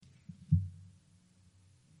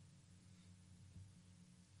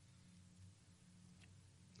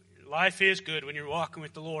life is good when you're walking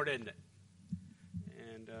with the Lord, isn't it?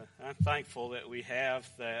 And I'm thankful that we have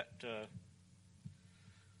that the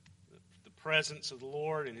presence of the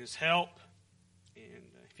Lord and His help. And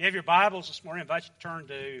if you have your Bibles this morning, I invite you to turn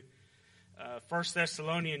to 1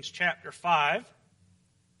 Thessalonians chapter 5. And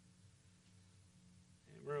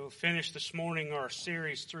we'll finish this morning our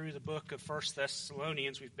series through the book of 1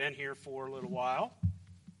 Thessalonians. We've been here for a little while.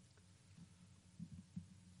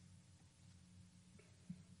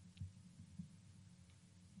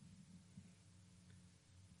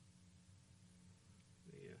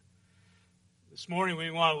 This morning we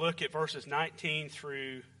want to look at verses 19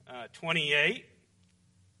 through 28.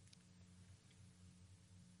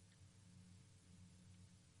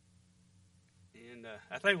 And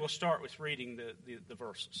I think we'll start with reading the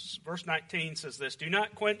verses. Verse 19 says this: "Do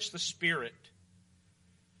not quench the spirit.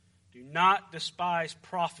 Do not despise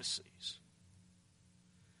prophecies.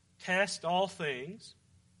 Test all things.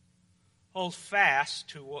 Hold fast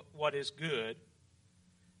to what is good.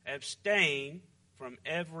 Abstain from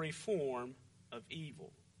every form of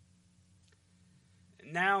evil.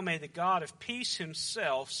 And now may the God of peace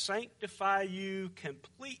Himself sanctify you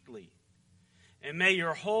completely, and may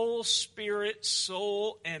your whole spirit,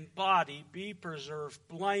 soul, and body be preserved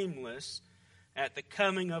blameless at the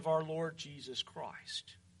coming of our Lord Jesus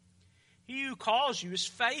Christ. He who calls you is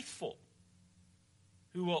faithful,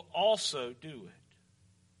 who will also do it.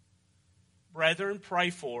 Brethren,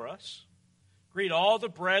 pray for us. Greet all the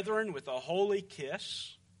brethren with a holy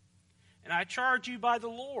kiss. And I charge you by the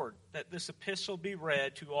Lord that this epistle be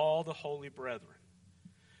read to all the holy brethren.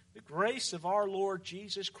 The grace of our Lord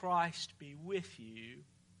Jesus Christ be with you.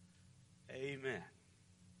 Amen."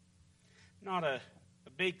 Not a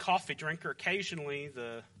big coffee drinker. Occasionally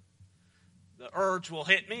the urge will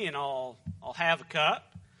hit me and I'll have a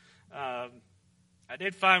cup. I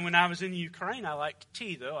did find when I was in Ukraine I liked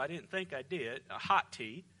tea, though. I didn't think I did. A hot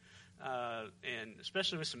tea. And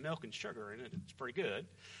especially with some milk and sugar in it, it's pretty good.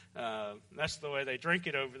 That's the way they drink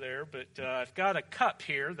it over there. But I've got a cup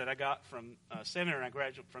here that I got from seminary. I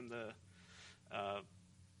graduated from the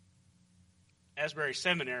Asbury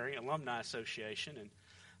Seminary Alumni Association. And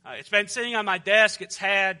it's been sitting on my desk. It's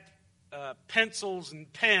had pencils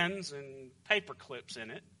and pens and paper clips in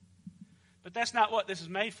it. But that's not what this is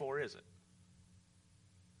made for, is it?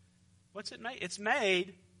 What's it made? It's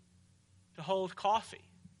made to hold coffee.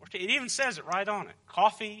 It even says it right on it.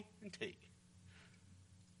 Coffee and tea.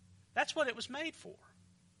 That's what it was made for.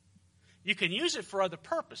 You can use it for other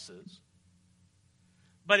purposes,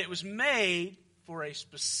 but it was made for a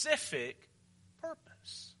specific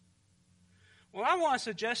purpose. Well, I want to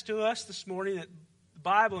suggest to us this morning that the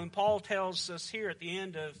Bible, and Paul tells us here at the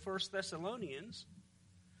end of 1 Thessalonians,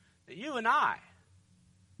 that you and I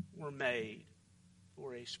were made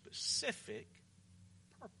for a specific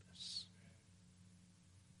purpose.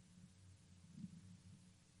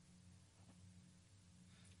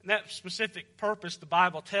 And that specific purpose, the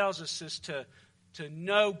Bible tells us, is to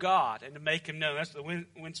know God and to make Him known. That's the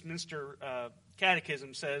Westminster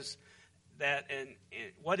Catechism says that. And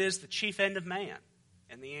what is the chief end of man?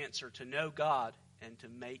 And the answer: to know God and to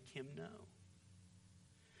make Him known.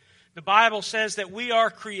 The Bible says that we are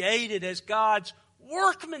created as God's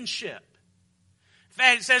workmanship. In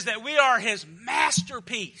fact, it says that we are His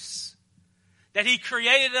masterpiece. That He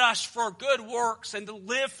created us for good works and to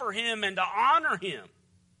live for Him and to honor Him.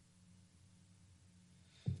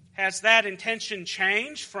 Has that intention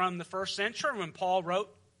changed from the first century when Paul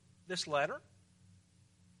wrote this letter?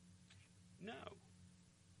 No.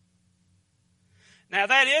 Now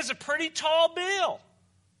that is a pretty tall bill.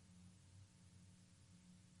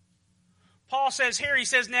 Paul says here, he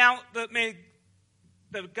says, now may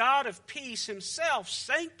the God of peace Himself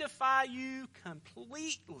sanctify you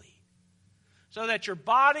completely, so that your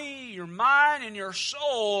body, your mind, and your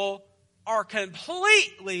soul are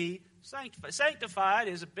completely sanctified. Sanctified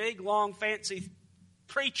is a big, long, fancy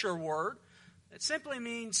preacher word that simply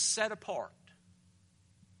means set apart,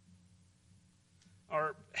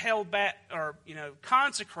 or held back, or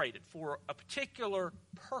consecrated for a particular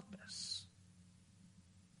purpose.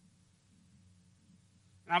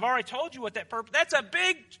 And I've already told you what that purpose. That's a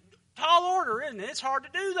big, tall order, isn't it? It's hard to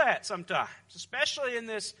do that sometimes, especially in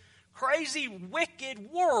this crazy,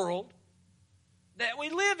 wicked world that we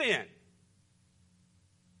live in.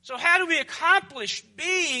 So how do we accomplish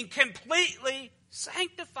being completely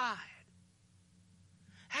sanctified?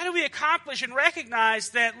 How do we accomplish and recognize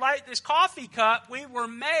that, like this coffee cup, we were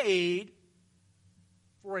made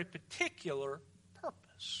for a particular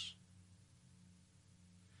purpose?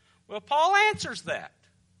 Well, Paul answers that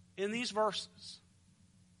in these verses.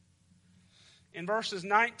 in verses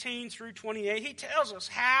 19 through 28, he tells us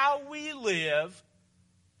how we live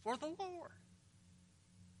for the Lord.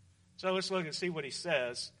 So let's look and see what he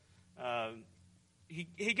says.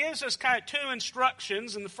 He gives us kind of two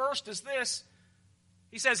instructions, and the first is this.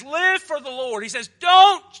 He says, live for the Lord. He says,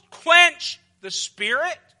 don't quench the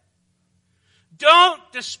Spirit. Don't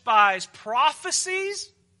despise prophecies.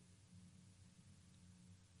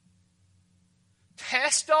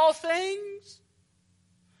 Test all things.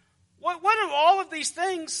 What do all of these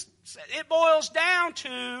things, it boils down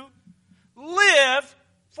to live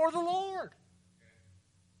for the Lord.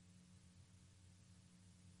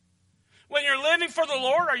 When you're living for the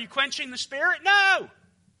Lord, are you quenching the Spirit? No.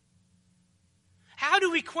 How do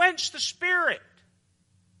we quench the Spirit?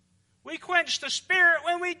 We quench the Spirit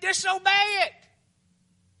when we disobey it.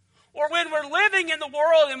 Or when we're living in the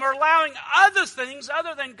world and we're allowing other things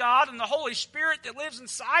other than God and the Holy Spirit that lives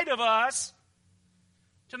inside of us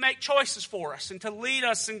to make choices for us and to lead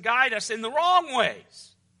us and guide us in the wrong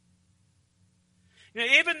ways. You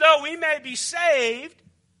know, even though we may be saved,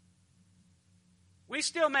 we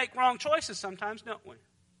still make wrong choices sometimes, don't we?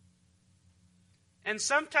 And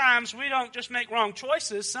sometimes we don't just make wrong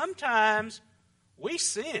choices, sometimes we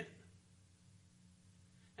sin.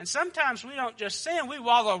 And sometimes we don't just sin, we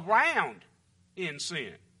wallow around in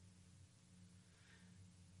sin.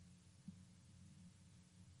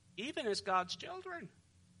 Even as God's children.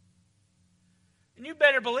 And you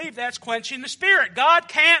better believe that's quenching the Spirit. God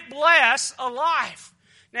can't bless a life.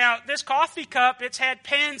 Now, this coffee cup, it's had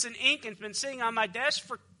pens and ink and it's been sitting on my desk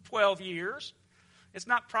for 12 years. It's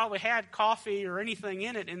not probably had coffee or anything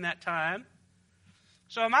in it in that time.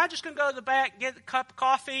 So am I just going to go to the back, get a cup of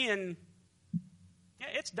coffee, and yeah,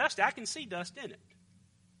 it's dusty. I can see dust in it.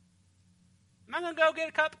 Am I going to go get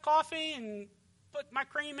a cup of coffee and put my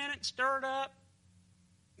cream in it and stir it up?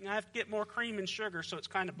 And I have to get more cream and sugar so it's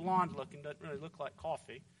kind of blonde looking. Doesn't really look like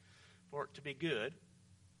coffee for it to be good.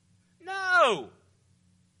 No.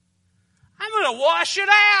 I'm going to wash it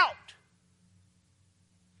out.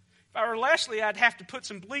 If I were Leslie, I'd have to put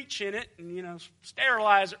some bleach in it and,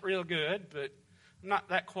 sterilize it real good, but I'm not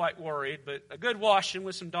that quite worried. But a good washing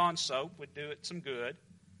with some Dawn soap would do it some good.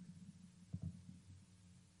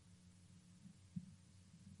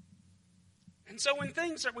 And so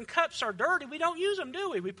when cups are dirty, we don't use them,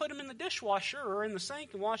 do we? We put them in the dishwasher or in the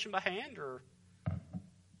sink and wash them by hand, or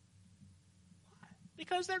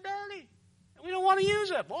because they're dirty. And we don't want to use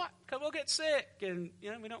them. Why? Because we'll get sick, and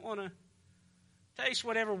we don't want to taste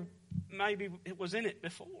whatever maybe it was in it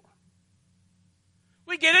before.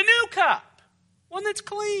 We get a new cup, one that's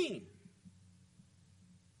clean.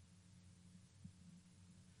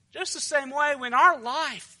 Just the same way, when our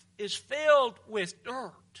life is filled with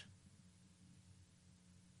dirt,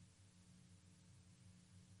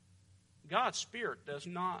 God's Spirit does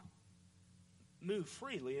not move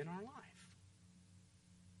freely in our life.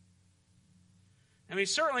 And we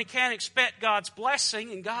certainly can't expect God's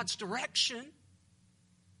blessing and God's direction.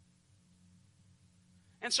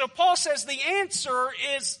 And so Paul says the answer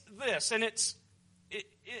is this, and it's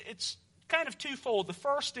kind of twofold. The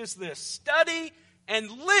first is this: study and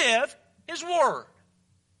live His Word.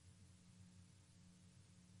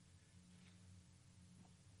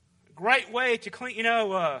 A great way to clean,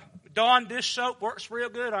 Dawn dish soap works real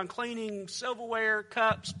good on cleaning silverware,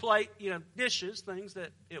 cups, plate, dishes, things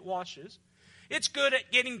that it washes. It's good at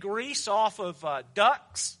getting grease off of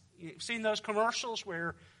ducks. You've seen those commercials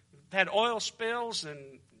where they've had oil spills and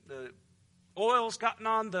the oil's gotten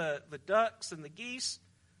on the ducks and the geese.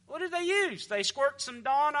 What do they use? They squirt some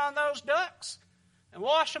Dawn on those ducks and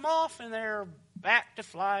wash them off, and they're back to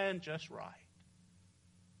flying just right.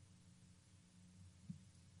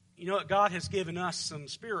 You know what? God has given us some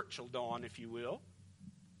spiritual Dawn, if you will.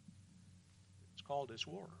 It's called His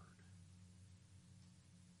Word.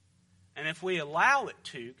 And if we allow it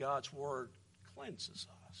to, God's Word cleanses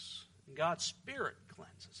us. And God's Spirit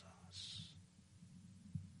cleanses us.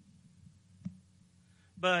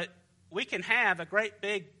 But we can have a great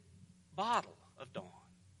big bottle of Dawn.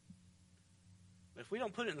 But if we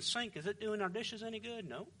don't put it in the sink, is it doing our dishes any good?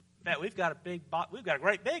 No. In fact, we've got a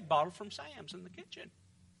great big bottle from Sam's in the kitchen.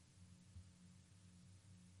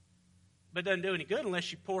 But it doesn't do any good unless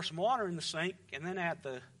you pour some water in the sink and then add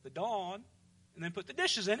the Dawn and then put the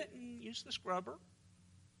dishes in it and use the scrubber.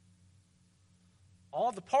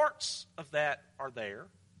 All the parts of that are there.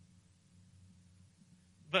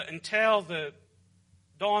 But until the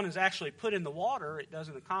Dawn is actually put in the water, it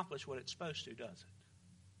doesn't accomplish what it's supposed to, does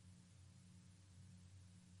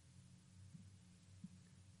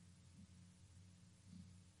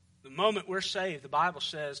it? moment we're saved, the Bible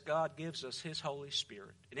says God gives us His Holy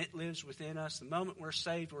Spirit, and it lives within us. The moment we're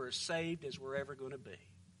as saved as we're ever going to be.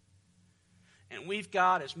 And we've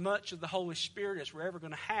got as much of the Holy Spirit as we're ever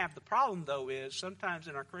going to have. The problem, though, is sometimes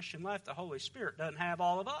in our Christian life, the Holy Spirit doesn't have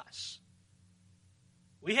all of us.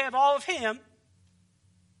 We have all of Him,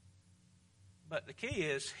 but the key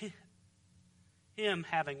is Him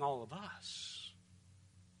having all of us.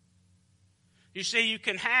 You see, you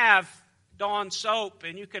can have Dawn soap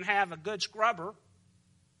and you can have a good scrubber,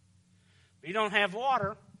 but you don't have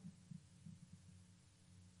water,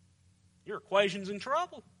 your equation's in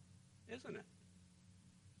trouble, isn't it?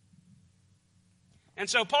 And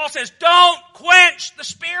so Paul says, don't quench the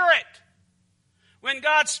Spirit. When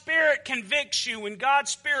God's Spirit convicts you, when God's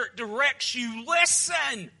Spirit directs you,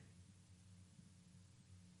 listen.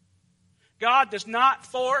 God does not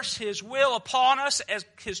force His will upon us as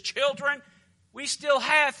His children. We still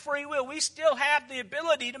have free will. We still have the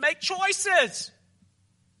ability to make choices.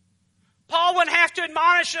 Paul wouldn't have to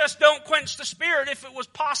admonish us, don't quench the Spirit, if it was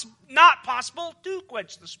not possible to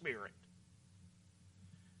quench the Spirit.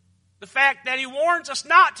 The fact that he warns us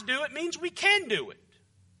not to do it means we can do it.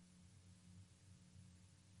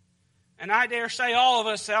 And I dare say all of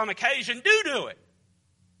us on occasion do it.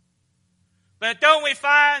 But don't we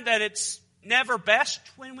find that it's never best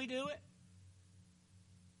when we do it?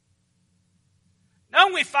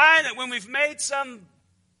 Don't we find that when we've made some,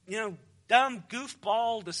 dumb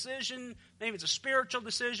goofball decision, maybe it's a spiritual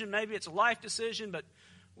decision, maybe it's a life decision, but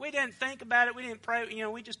we didn't think about it, we didn't pray,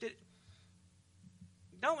 we just did.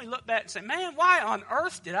 Don't we look back and say, man, why on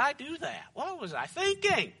earth did I do that? What was I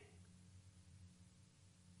thinking?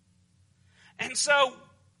 And so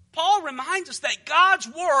Paul reminds us that God's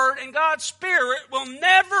Word and God's Spirit will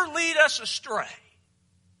never lead us astray.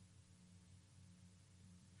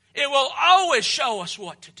 It will always show us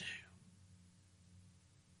what to do.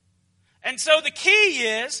 And so the key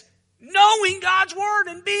is knowing God's Word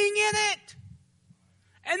and being in it.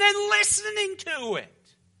 And then listening to it.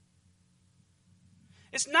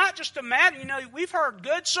 It's not just a matter, we've heard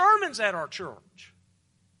good sermons at our church.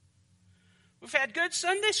 We've had good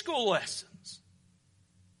Sunday school lessons.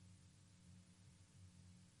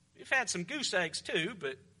 We've had some goose eggs too,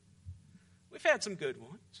 but we've had some good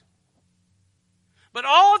ones. But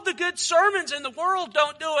all of the good sermons in the world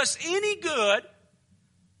don't do us any good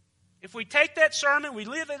if we take that sermon, we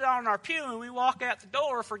leave it on our pew, and we walk out the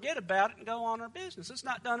door, forget about it, and go on our business. It's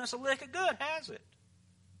not done us a lick of good, has it?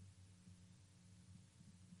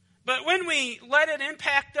 But when we let it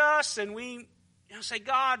impact us and we say,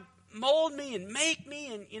 God, mold me and make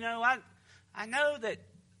me, and I know that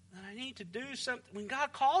I need to do something. When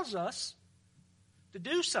God calls us to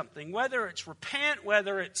do something, whether it's repent,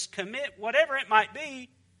 whether it's commit, whatever it might be,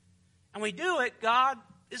 and we do it, God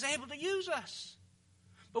is able to use us.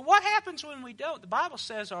 But what happens when we don't? The Bible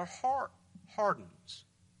says our heart hardens.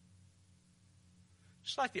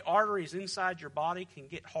 Just like the arteries inside your body can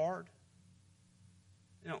get hard.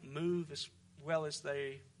 They don't move as well as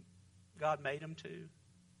God made them to.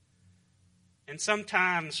 And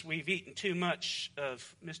sometimes we've eaten too much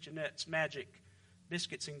of Miss Jeanette's magic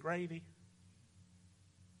biscuits and gravy.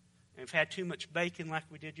 And we've had too much bacon like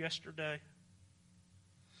we did yesterday.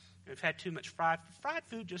 And we've had too much fried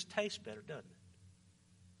food just tastes better, doesn't it?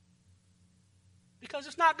 Because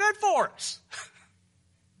it's not good for us.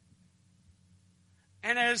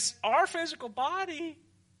 And as our physical body,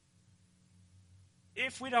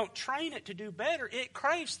 if we don't train it to do better, it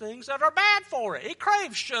craves things that are bad for it. It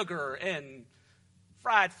craves sugar and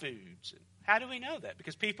fried foods. How do we know that?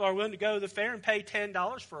 Because people are willing to go to the fair and pay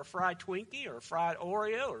 $10 for a fried Twinkie or a fried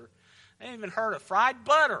Oreo, or I even heard of fried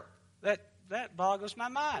butter. That boggles my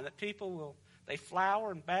mind, that people they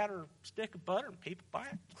flour and batter a stick of butter and people buy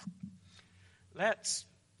it.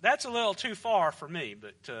 That's a little too far for me,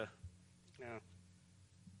 but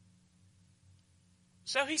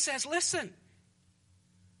So he says, listen,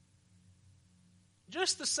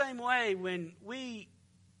 just the same way when we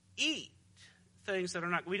eat things that are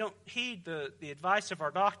not, we don't heed the advice of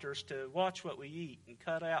our doctors to watch what we eat and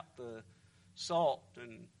cut out the salt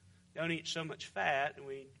and don't eat so much fat, and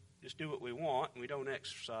we just do what we want and we don't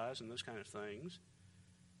exercise and those kind of things.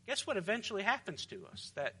 Guess what eventually happens to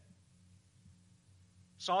us? That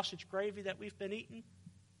sausage gravy that we've been eating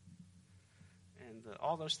and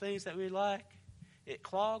all those things that we like, it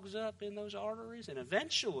clogs up in those arteries, and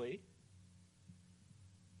eventually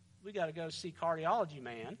we got to go see cardiology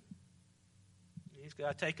man. He's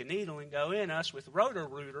got to take a needle and go in us with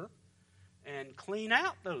Roto-Rooter and clean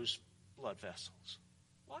out those blood vessels.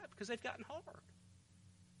 Why? Because they've gotten hard.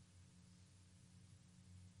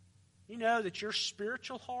 You know that your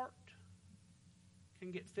spiritual heart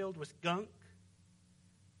can get filled with gunk,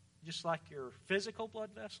 just like your physical blood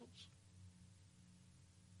vessels.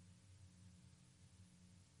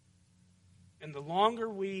 And the longer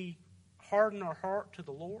we harden our heart to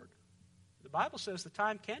the Lord, the Bible says the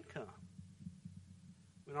time can come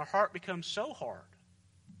when our heart becomes so hard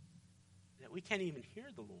that we can't even hear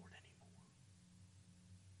the Lord anymore.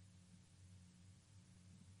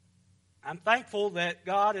 I'm thankful that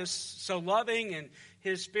God is so loving and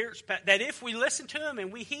His Spirit's that if we listen to Him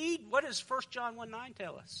and we heed, what does 1 John 1:9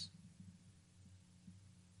 tell us?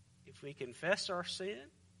 If we confess our sin,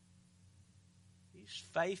 He's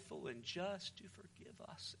faithful and just to forgive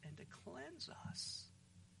us and to cleanse us,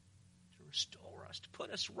 to restore us, to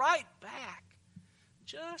put us right back,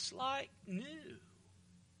 just like new.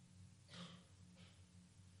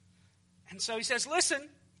 And so he says, listen,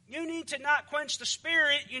 you need to not quench the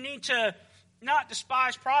Spirit. You need to not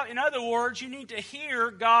despise prophecy. In other words, you need to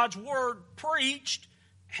hear God's word preached,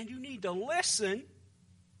 and you need to listen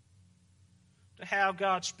to how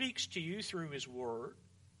God speaks to you through His word.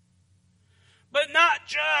 But not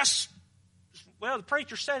just, well, the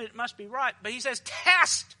preacher said it must be right, but he says,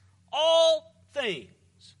 test all things.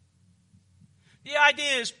 The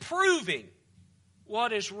idea is proving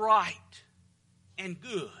what is right and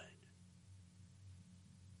good.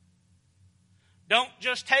 Don't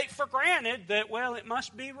just take for granted that, well, it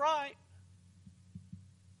must be right.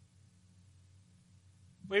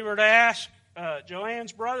 We were to ask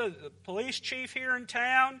Joanne's brother, the police chief here in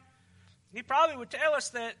town, he probably would tell us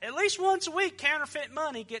that at least once a week counterfeit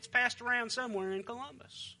money gets passed around somewhere in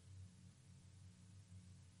Columbus.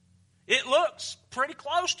 It looks pretty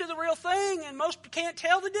close to the real thing, and most can't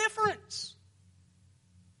tell the difference.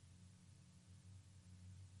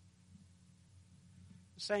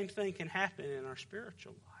 The same thing can happen in our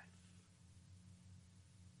spiritual life.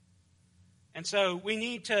 And so we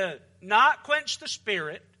need to not quench the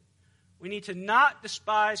Spirit. We need to not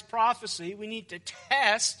despise prophecy. We need to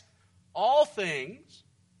test all things.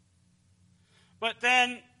 But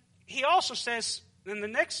then he also says, and the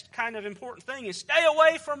next kind of important thing is stay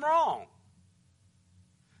away from wrong.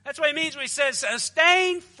 That's what he means when he says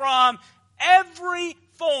abstain from every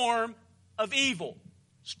form of evil.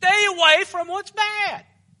 Stay away from what's bad.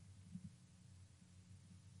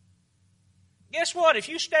 Guess what? If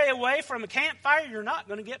you stay away from a campfire, you're not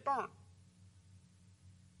going to get burnt.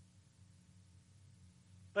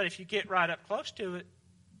 But if you get right up close to it,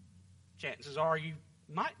 chances are you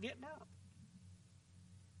might get burnt.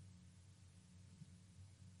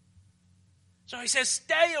 So he says,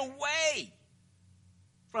 stay away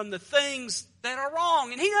from the things that are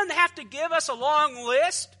wrong. And he doesn't have to give us a long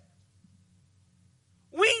list.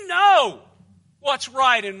 We know what's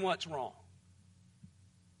right and what's wrong.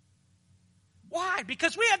 Why?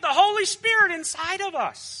 Because we have the Holy Spirit inside of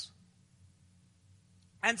us.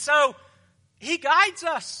 And so He guides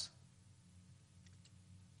us.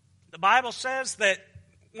 The Bible says that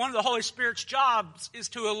one of the Holy Spirit's jobs is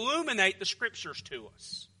to illuminate the Scriptures to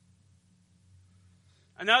us.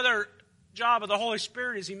 Another job of the Holy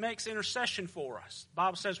Spirit is He makes intercession for us. The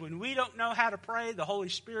Bible says when we don't know how to pray, the Holy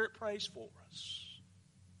Spirit prays for us.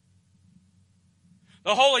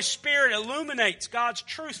 The Holy Spirit illuminates God's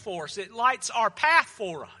truth for us. It lights our path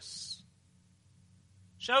for us.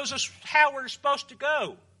 Shows us how we're supposed to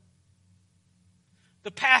go. The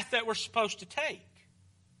path that we're supposed to take.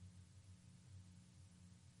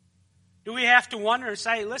 Do we have to wonder and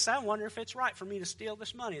say, listen, I wonder if it's right for me to steal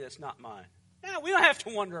this money that's not mine? No, we don't have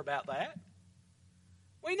to wonder about that.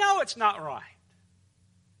 We know it's not right.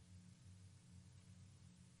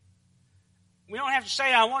 We don't have to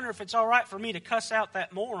say, I wonder if it's all right for me to cuss out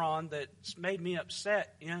that moron that's made me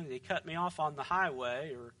upset. You know, they cut me off on the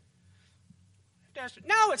highway.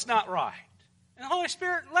 No, it's not right. And the Holy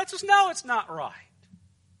Spirit lets us know it's not right.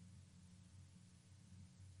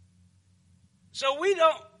 So we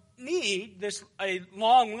don't need a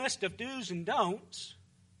long list of do's and don'ts.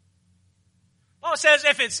 Paul says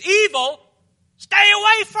if it's evil, stay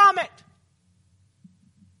away from it.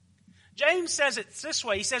 James says it this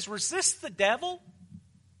way. He says, resist the devil,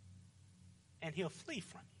 and he'll flee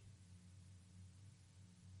from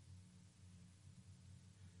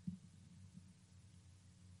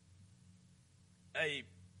you. A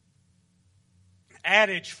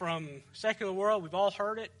adage from secular world, we've all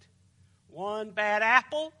heard it. One bad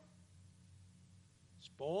apple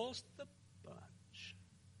spoils the bunch.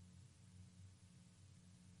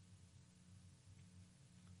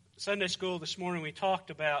 Sunday school this morning we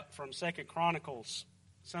talked about from 2 Chronicles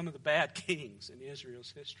some of the bad kings in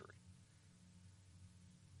Israel's history.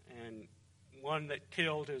 And one that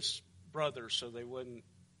killed his brothers so they wouldn't,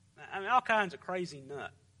 all kinds of crazy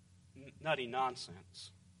nut nutty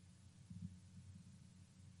nonsense.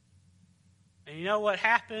 And you know what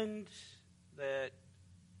happened? That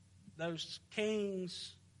those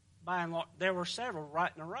kings, by and large, there were several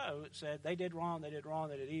right in a row that said they did wrong, they did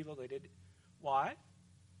evil, they did. Why?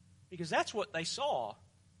 Because that's what they saw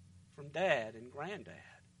from Dad and Granddad.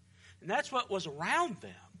 And that's what was around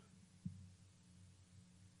them.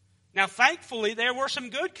 Now, thankfully, there were some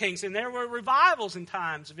good kings, and there were revivals in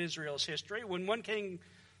times of Israel's history when one king,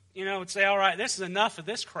 would say, all right, this is enough of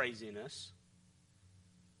this craziness.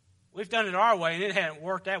 We've done it our way, and it hadn't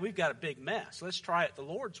worked out. We've got a big mess. Let's try it the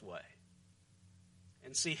Lord's way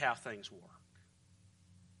and see how things work.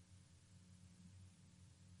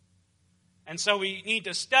 And so we need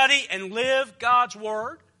to study and live God's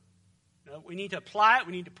Word. We need to apply it.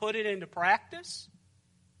 We need to put it into practice.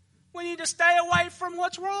 We need to stay away from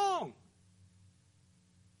what's wrong.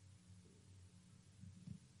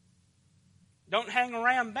 Don't hang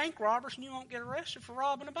around bank robbers and you won't get arrested for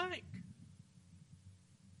robbing a bank.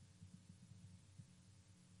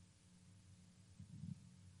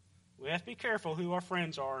 We have to be careful who our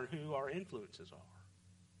friends are and who our influences are.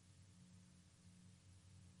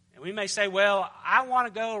 And we may say, well, I want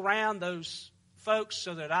to go around those folks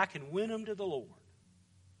so that I can win them to the Lord.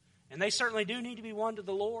 And they certainly do need to be won to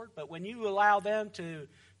the Lord, but when you allow them to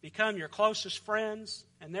become your closest friends,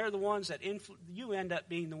 and they're the ones that you end up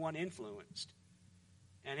being the one influenced,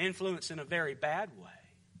 and influenced in a very bad way.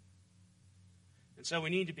 And so we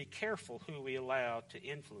need to be careful who we allow to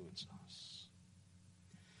influence us.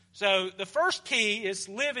 So the first key is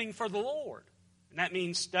living for the Lord. And that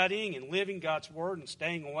means studying and living God's Word and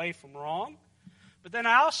staying away from wrong. But then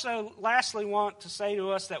I also lastly want to say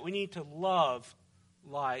to us that we need to love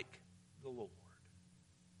like the Lord.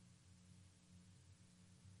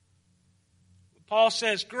 Paul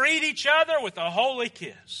says, greet each other with a holy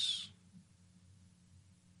kiss.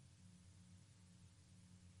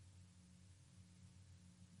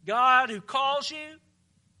 God who calls you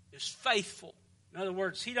is faithful. In other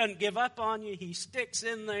words, He doesn't give up on you. He sticks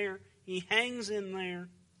in there. He hangs in there.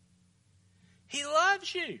 He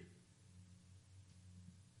loves you.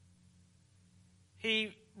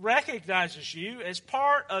 He recognizes you as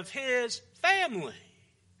part of His family.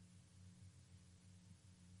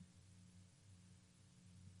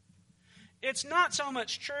 It's not so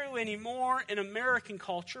much true anymore in American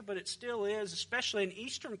culture, but it still is, especially in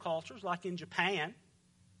Eastern cultures like in Japan,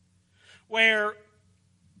 where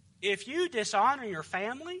if you dishonor your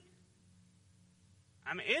family,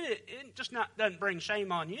 it just doesn't bring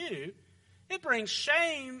shame on you. It brings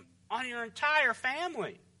shame on your entire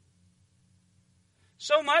family.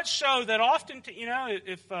 So much so that often,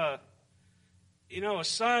 if a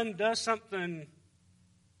son does something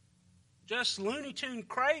just Looney Tune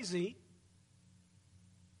crazy,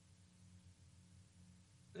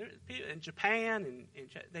 in Japan,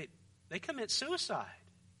 they commit suicide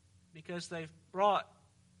because they've brought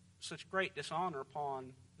such great dishonor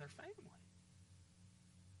upon their family.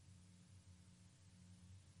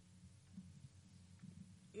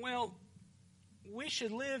 Well, we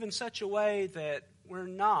should live in such a way that we're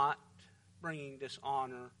not bringing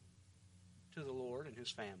dishonor to the Lord and His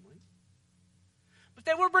family, but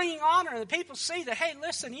that we're bringing honor, and the people see that, hey,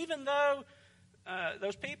 listen, even though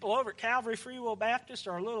those people over at Calvary Free Will Baptist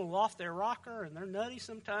are a little off their rocker and they're nutty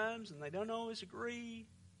sometimes and they don't always agree,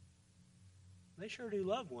 they sure do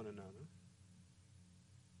love one another.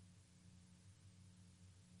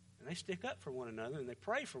 And they stick up for one another and they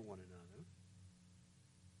pray for one another.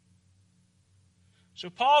 So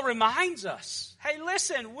Paul reminds us, hey,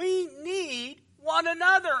 listen, we need one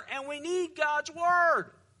another and we need God's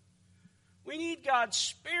Word. We need God's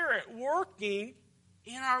Spirit working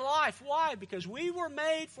in our life. Why? Because we were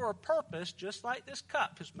made for a purpose, just like this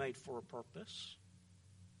cup is made for a purpose.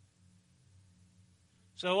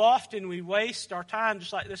 So often we waste our time,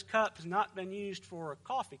 just like this cup has not been used for a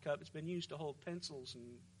coffee cup. It's been used to hold pencils and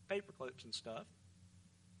paper clips and stuff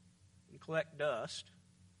and collect dust.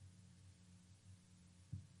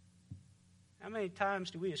 How many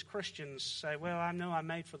times do we as Christians say, well, I know I'm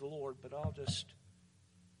made for the Lord, but I'll just,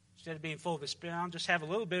 instead of being full of His Spirit, I'll just have a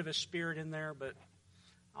little bit of His Spirit in there, but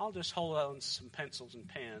I'll just hold on to some pencils and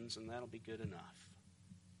pens, and that'll be good enough.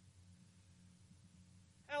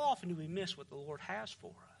 How often do we miss what the Lord has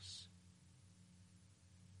for us?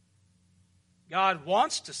 God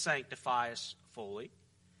wants to sanctify us fully,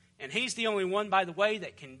 and He's the only one, by the way,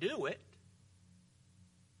 that can do it.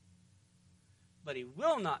 But He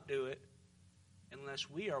will not do it unless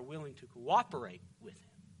we are willing to cooperate with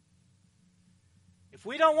Him. If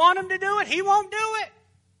we don't want Him to do it, He won't do it.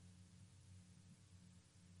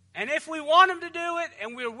 And if we want Him to do it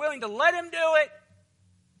and we're willing to let Him do it,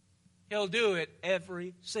 He'll do it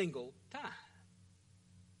every single time.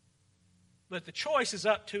 But the choice is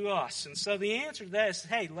up to us. And so the answer to that is,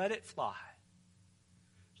 hey, let it fly.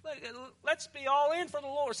 Let's be all in for the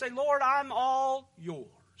Lord. Say, Lord, I'm all yours.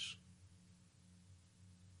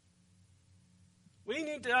 We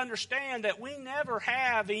need to understand that we never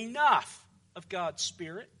have enough of God's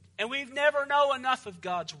Spirit, and we never know enough of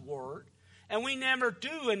God's Word, and we never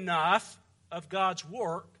do enough of God's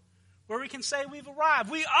work where we can say we've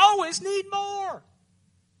arrived. We always need more.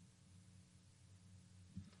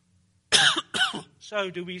 So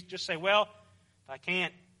do we just say, well, if I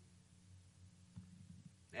can't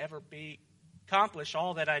ever accomplish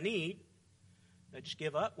all that I need, I just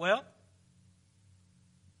give up? Well,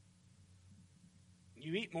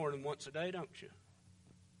 you eat more than once a day, don't you?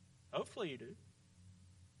 Hopefully you do.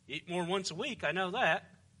 You eat more than once a week, I know that.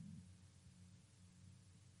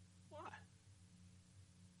 Why?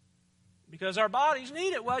 Because our bodies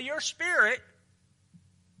need it. Well, your spirit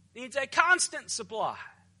needs a constant supply.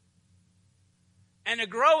 And a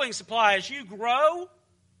growing supply. As you grow,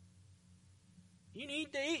 you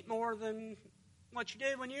need to eat more than what you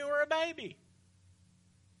did when you were a baby.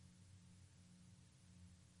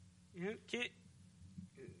 You know,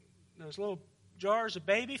 those little jars of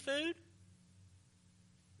baby food,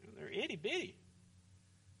 they're itty bitty.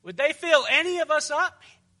 Would they fill any of us up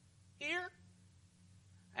here?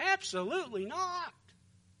 Absolutely not.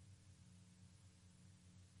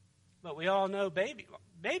 But we all know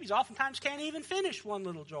babies oftentimes can't even finish one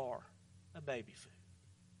little jar of baby food.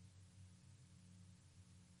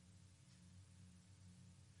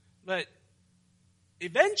 But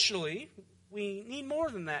eventually, we need more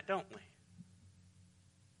than that, don't we?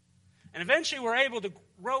 And eventually we're able to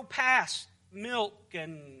grow past milk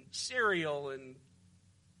and cereal and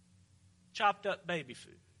chopped up baby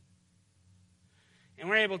food. And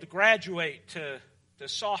we're able to graduate to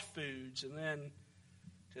soft foods and then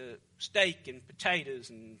to steak and potatoes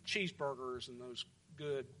and cheeseburgers and those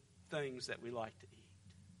good things that we like to eat.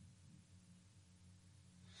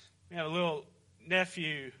 We have a little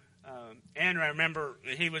nephew, Andrew. I remember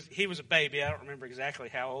he was a baby. I don't remember exactly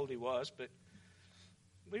how old he was, but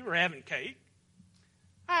we were having cake.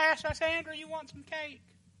 I said, Andrew, you want some cake?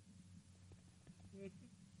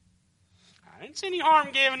 I didn't see any harm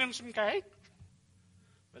giving him some cake.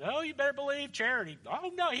 But, you better believe Charity. Oh,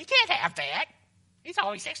 no, he can't have that. He's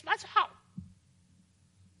only 6 months old.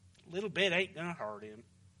 A little bit ain't going to hurt him.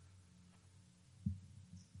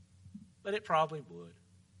 But it probably would.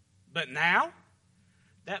 But now,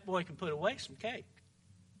 that boy can put away some cake.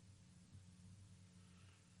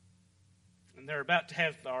 And they're about to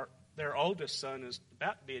have their oldest son is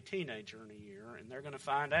about to be a teenager in a year, and they're going to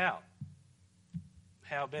find out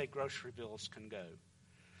how big grocery bills can go,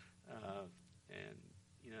 and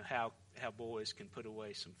you know how boys can put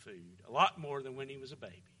away some food, a lot more than when he was a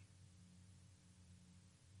baby.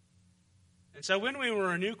 And so when we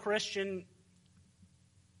were a new Christian,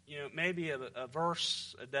 you know, maybe a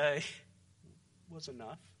verse a day was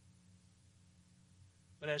enough.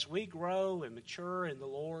 But as we grow and mature in the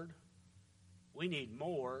Lord, we need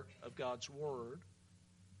more of God's Word.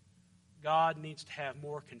 God needs to have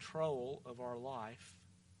more control of our life.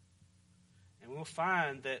 And we'll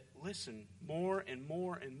find that, listen, more and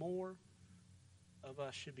more and more of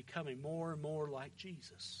us should be becoming more and more like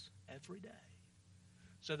Jesus every day.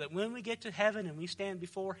 So that when we get to heaven and we stand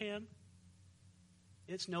before Him,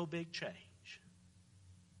 it's no big change.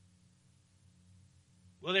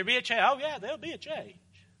 Will there be a change? Oh, yeah, there'll be a change.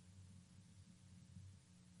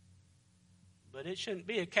 But it shouldn't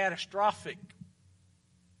be a catastrophic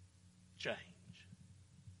change.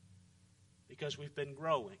 Because we've been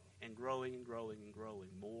growing and growing and growing and growing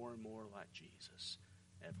more and more like Jesus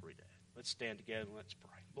every day. Let's stand together and let's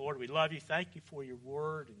pray. Lord, we love you. Thank you for your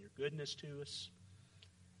word and your goodness to us.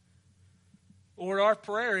 Lord, our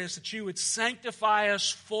prayer is that you would sanctify us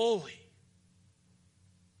fully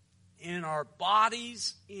in our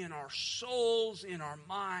bodies, in our souls, in our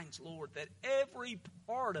minds, Lord, that every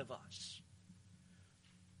part of us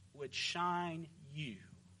would shine you.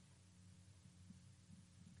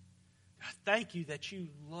 God, thank you that you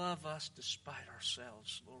love us despite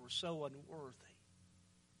ourselves, Lord. We're so unworthy.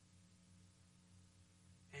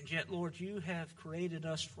 And yet, Lord, you have created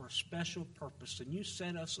us for a special purpose, and you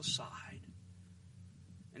set us aside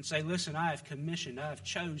and say, listen, I have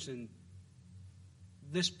chosen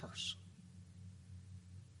this person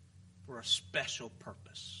for a special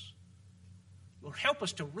purpose. Lord, help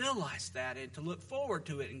us to realize that and to look forward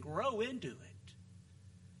to it and grow into it.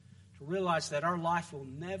 To realize that our life will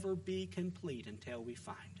never be complete until we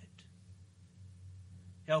find it.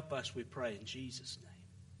 Help us, we pray, in Jesus' name.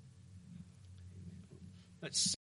 Let's